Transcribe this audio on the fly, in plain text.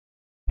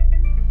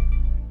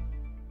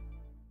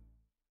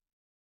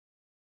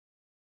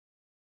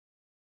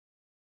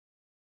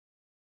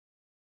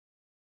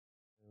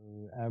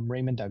I'm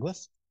Raymond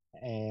Douglas,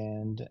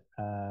 and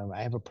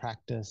I have a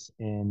practice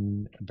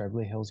in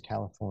Beverly Hills,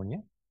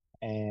 California,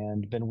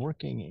 and been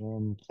working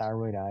in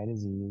thyroid eye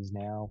disease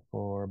now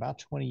for about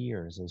 20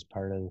 years as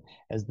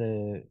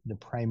the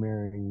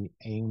primary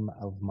aim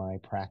of my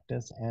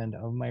practice and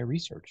of my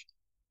research.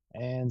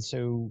 And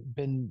so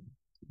been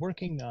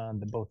working on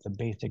both the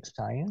basic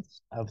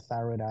science of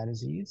thyroid eye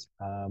disease,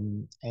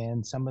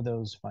 and some of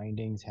those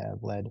findings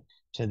have led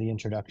to the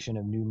introduction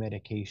of new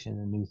medication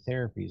and new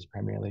therapies,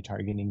 primarily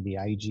targeting the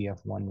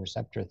IGF-1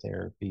 receptor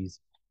therapies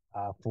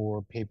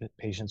for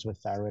patients with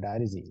thyroid eye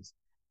disease.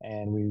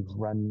 And we've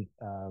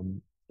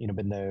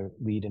been the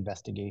lead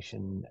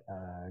investigation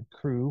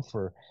crew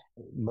for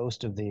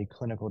most of the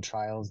clinical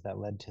trials that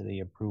led to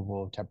the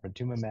approval of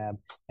teprotumumab,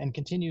 and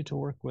continue to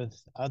work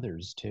with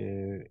others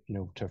to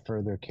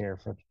further care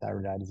for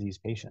thyroid eye disease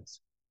patients.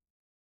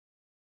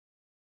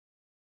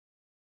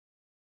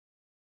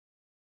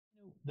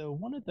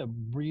 One of the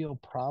real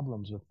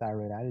problems with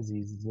thyroid eye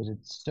disease is that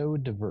it's so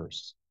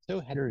diverse, so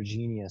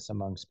heterogeneous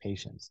amongst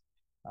patients.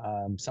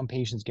 Some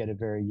patients get it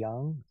very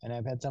young, and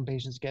I've had some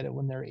patients get it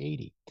when they're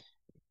 80.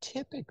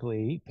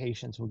 Typically,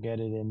 patients will get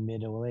it in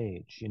middle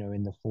age,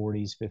 in the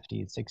 40s,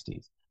 50s,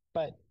 60s.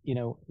 But,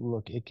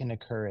 look, it can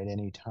occur at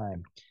any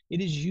time.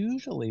 It is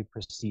usually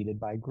preceded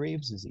by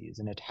Graves' disease,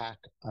 an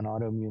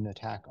autoimmune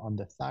attack on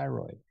the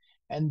thyroid.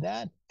 And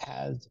that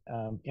has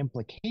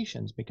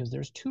implications because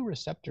there's two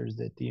receptors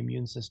that the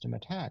immune system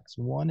attacks.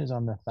 One is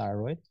on the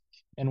thyroid,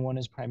 and one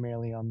is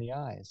primarily on the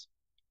eyes.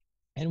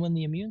 And when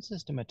the immune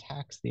system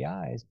attacks the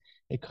eyes,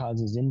 it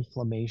causes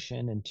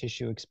inflammation and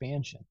tissue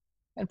expansion.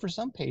 And for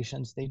some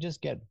patients, they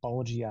just get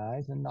bulgy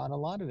eyes and not a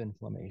lot of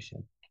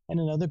inflammation. And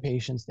in other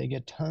patients, they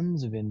get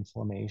tons of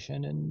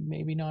inflammation and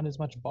maybe not as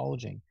much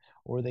bulging,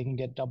 or they can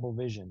get double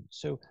vision.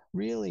 So,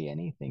 really,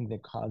 anything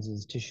that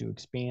causes tissue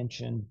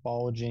expansion,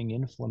 bulging,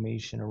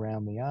 inflammation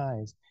around the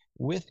eyes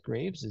with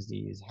Graves'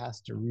 disease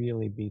has to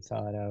really be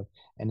thought of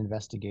and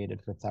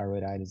investigated for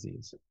thyroid eye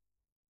disease.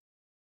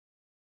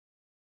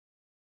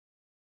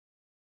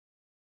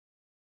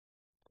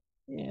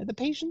 Yeah, the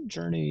patient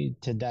journey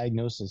to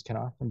diagnosis can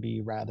often be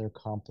rather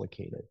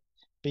complicated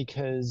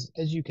because,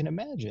 as you can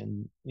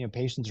imagine,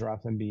 patients are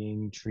often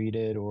being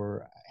treated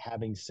or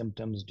having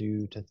symptoms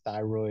due to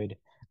thyroid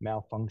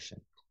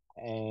malfunction.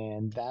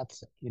 And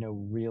that's,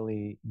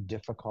 really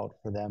difficult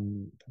for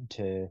them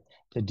to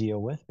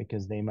deal with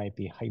because they might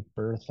be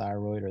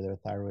hyperthyroid or their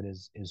thyroid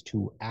is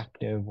too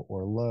active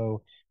or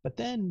low. But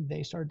then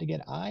they start to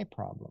get eye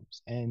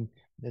problems, and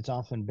it's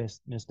often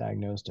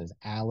misdiagnosed as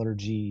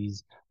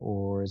allergies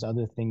or as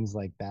other things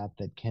like that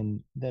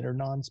are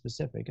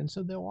non-specific. And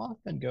so they'll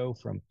often go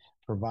from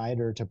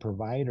provider to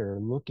provider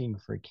looking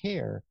for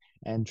care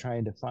and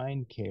trying to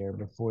find care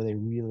before they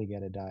really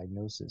get a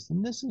diagnosis.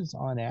 And this is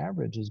on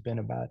average has been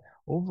about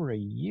over a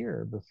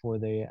year before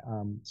they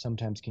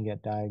sometimes can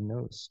get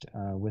diagnosed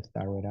with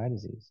thyroid eye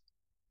disease.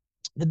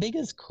 The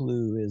biggest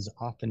clue is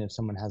often if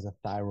someone has a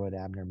thyroid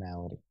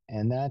abnormality,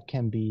 and that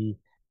can be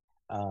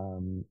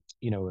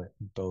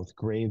both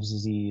Graves'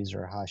 disease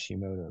or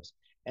Hashimoto's,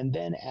 and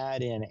then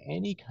add in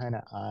any kind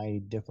of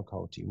eye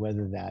difficulty,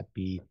 whether that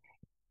be,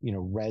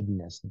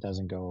 redness that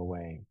doesn't go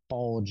away,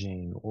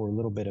 bulging, or a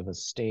little bit of a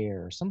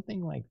stare,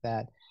 something like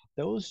that.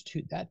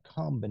 That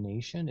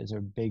combination is a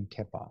big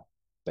tip off.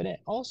 But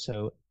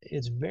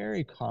it's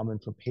very common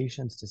for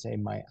patients to say,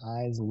 my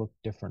eyes look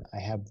different. I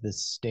have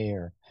this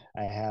stare.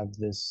 I have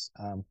this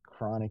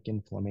chronic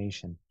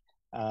inflammation.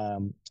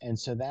 And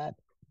so that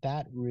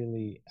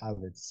really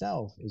of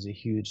itself is a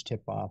huge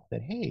tip off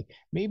that, hey,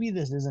 maybe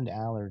this isn't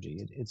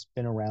allergy. It's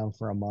been around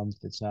for a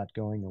month. It's not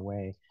going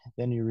away.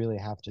 Then you really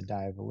have to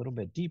dive a little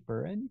bit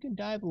deeper. And you can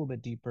dive a little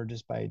bit deeper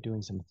just by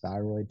doing some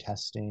thyroid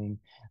testing,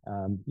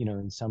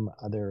 and some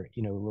other,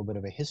 a little bit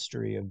of a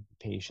history of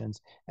patients,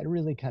 and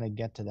really kind of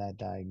get to that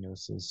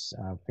diagnosis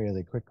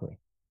fairly quickly.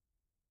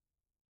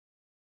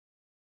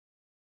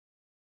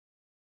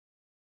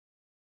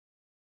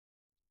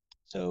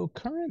 So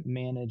current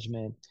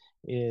management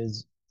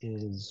is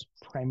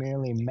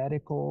primarily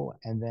medical,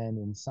 and then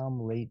in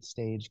some late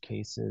stage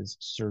cases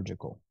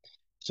surgical.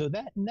 So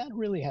that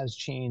really has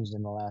changed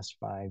in the last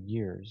 5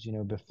 years.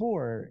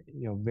 Before,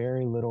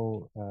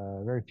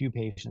 very few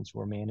patients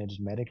were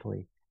managed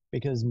medically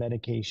because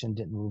medication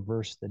didn't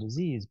reverse the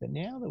disease. But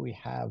now that we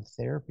have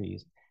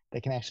therapies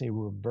that can actually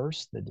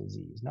reverse the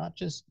disease, not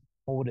just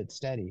hold it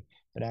steady,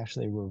 but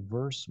actually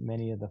reverse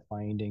many of the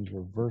findings,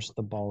 reverse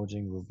the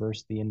bulging,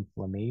 reverse the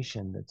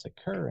inflammation that's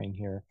occurring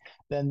here,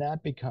 then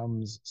that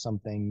becomes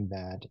something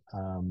that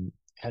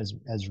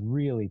has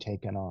really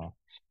taken off.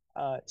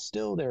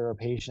 Still, there are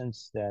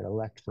patients that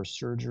elect for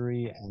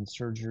surgery, and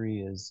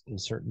surgery is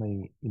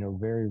certainly,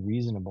 very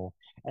reasonable,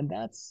 and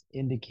that's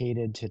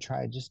indicated to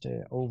try just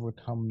to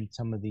overcome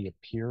some of the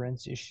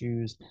appearance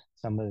issues,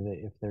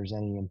 if there's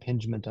any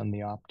impingement on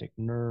the optic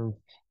nerve,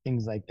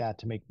 things like that,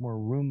 to make more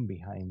room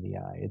behind the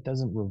eye. It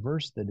doesn't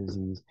reverse the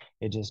disease;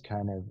 it just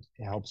kind of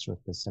helps with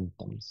the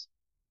symptoms.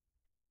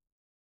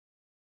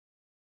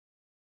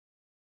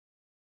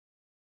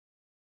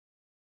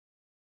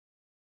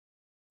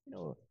 You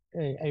know,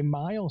 a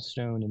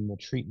milestone in the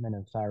treatment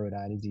of thyroid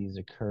eye disease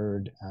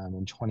occurred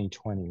in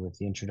 2020 with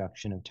the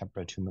introduction of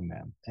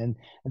teprotumumab, and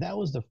that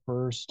was the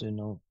first,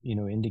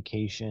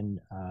 indication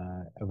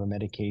of a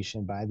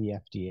medication by the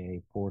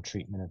FDA for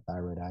treatment of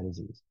thyroid eye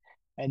disease.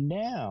 And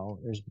now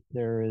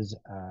there is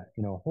a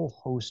whole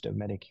host of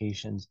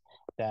medications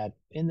that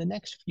in the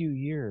next few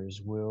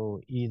years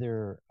will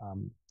either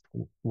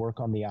work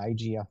on the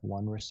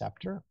IGF-1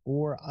 receptor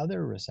or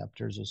other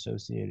receptors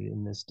associated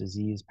in this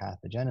disease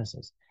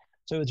pathogenesis.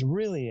 So it's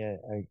really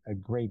a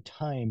great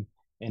time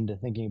into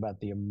thinking about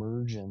the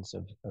emergence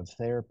of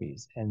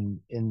therapies. And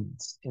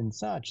in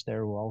such,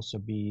 there will also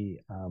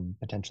be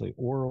potentially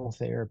oral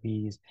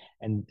therapies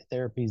and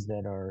therapies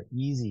that are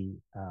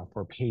easy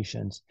for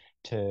patients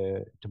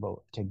to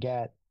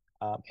get.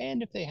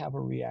 And if they have a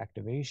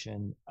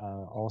reactivation,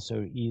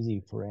 also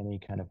easy for any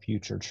kind of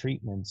future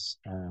treatments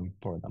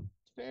for them.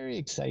 It's very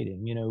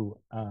exciting.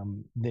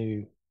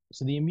 The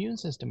immune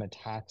system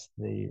attacks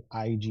the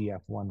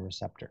IGF-1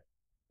 receptor.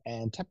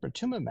 And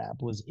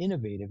teprotumumab was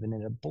innovative in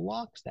that it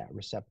blocks that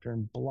receptor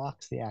and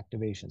blocks the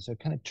activation. So it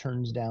kind of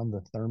turns down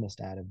the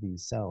thermostat of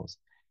these cells.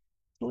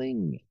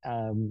 Sling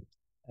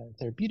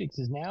Therapeutics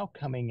is now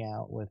coming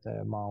out with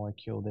a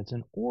molecule that's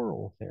an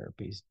oral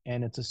therapy,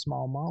 and it's a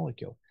small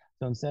molecule.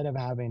 So instead of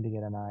having to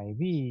get an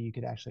IV, you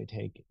could actually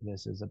take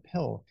this as a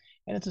pill.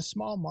 And it's a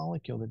small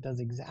molecule that does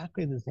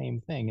exactly the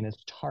same thing, and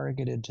it's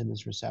targeted to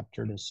this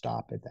receptor to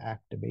stop its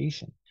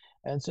activation.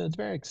 And so it's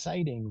very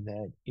exciting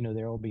that,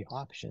 there will be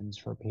options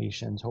for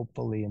patients,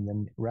 hopefully in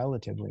the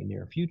relatively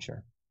near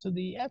future. So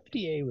the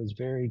FDA was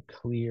very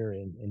clear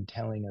in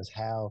telling us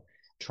how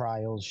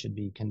trials should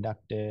be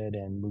conducted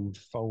and moved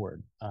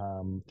forward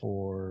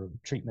for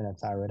treatment of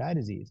thyroid eye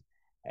disease.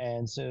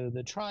 And so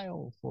the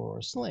trial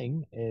for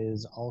Sling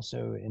is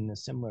also in a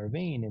similar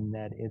vein in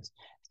that it's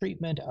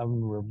treatment of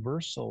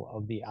reversal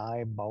of the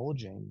eye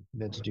bulging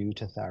that's due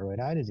to thyroid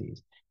eye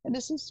disease. And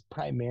this is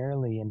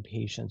primarily in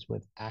patients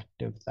with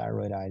active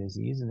thyroid eye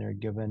disease, and they're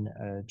given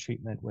a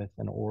treatment with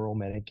an oral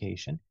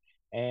medication.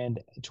 And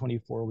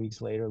 24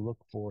 weeks later,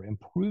 look for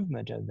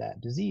improvement of that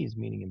disease,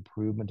 meaning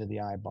improvement of the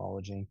eye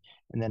bulging,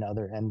 and then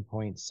other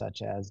endpoints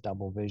such as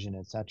double vision,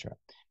 et cetera.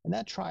 And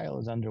that trial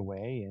is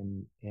underway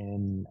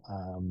in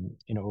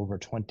over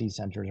 20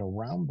 centers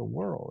around the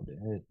world,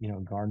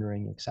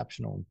 garnering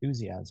exceptional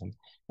enthusiasm,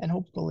 and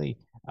hopefully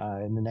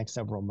in the next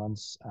several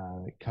months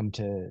come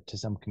to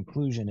some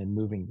conclusion in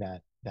moving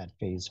that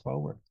phase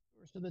forward.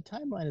 So the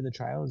timeline of the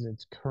trial is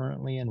it's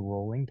currently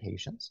enrolling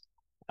patients.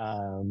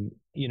 And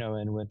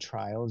with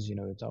trials,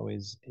 it's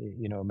always,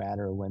 a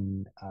matter of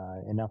when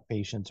enough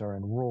patients are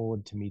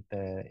enrolled to meet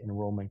the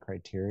enrollment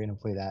criteria. And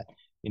hopefully that,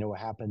 will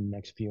happen in the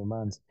next few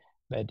months.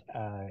 But,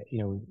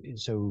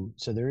 so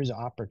there is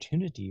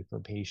opportunity for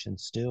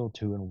patients still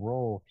to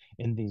enroll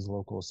in these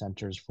local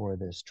centers for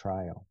this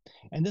trial.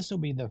 And this will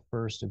be the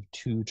first of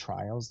two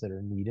trials that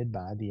are needed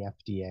by the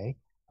FDA.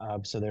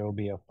 So there will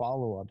be a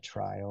follow-up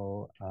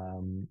trial,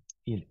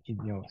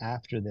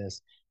 after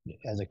this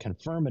as a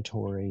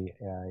confirmatory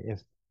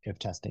if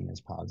testing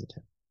is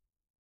positive.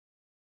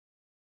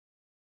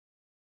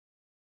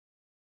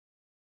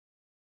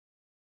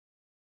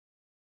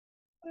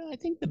 Well, I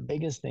think the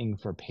biggest thing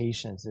for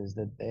patients is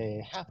that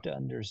they have to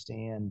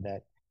understand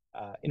that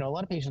a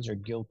lot of patients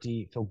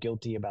feel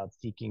guilty about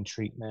seeking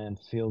treatment,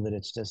 feel that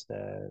it's just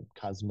a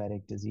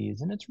cosmetic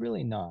disease, and it's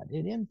really not.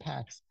 It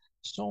impacts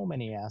so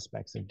many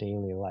aspects of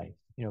daily life.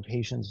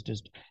 Patients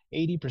just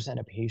 80%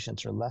 of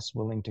patients are less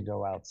willing to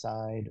go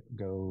outside,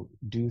 go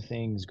do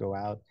things, go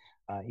out,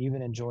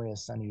 even enjoy a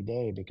sunny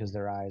day because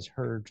their eyes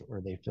hurt or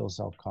they feel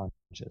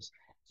self-conscious.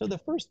 So the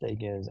first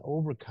thing is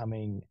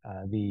overcoming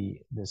the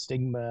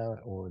stigma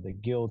or the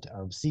guilt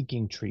of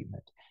seeking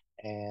treatment.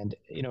 And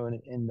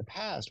in the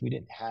past we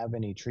didn't have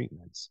any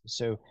treatments.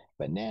 So,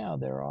 but now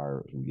there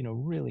are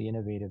really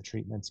innovative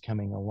treatments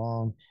coming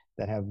along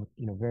that have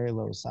very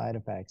low side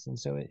effects. And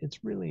so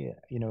it's really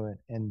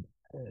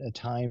a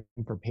time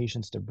for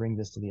patients to bring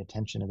this to the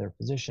attention of their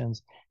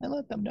physicians and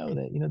let them know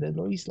that they'd at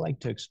least like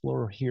to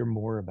explore or hear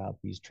more about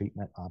these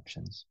treatment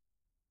options.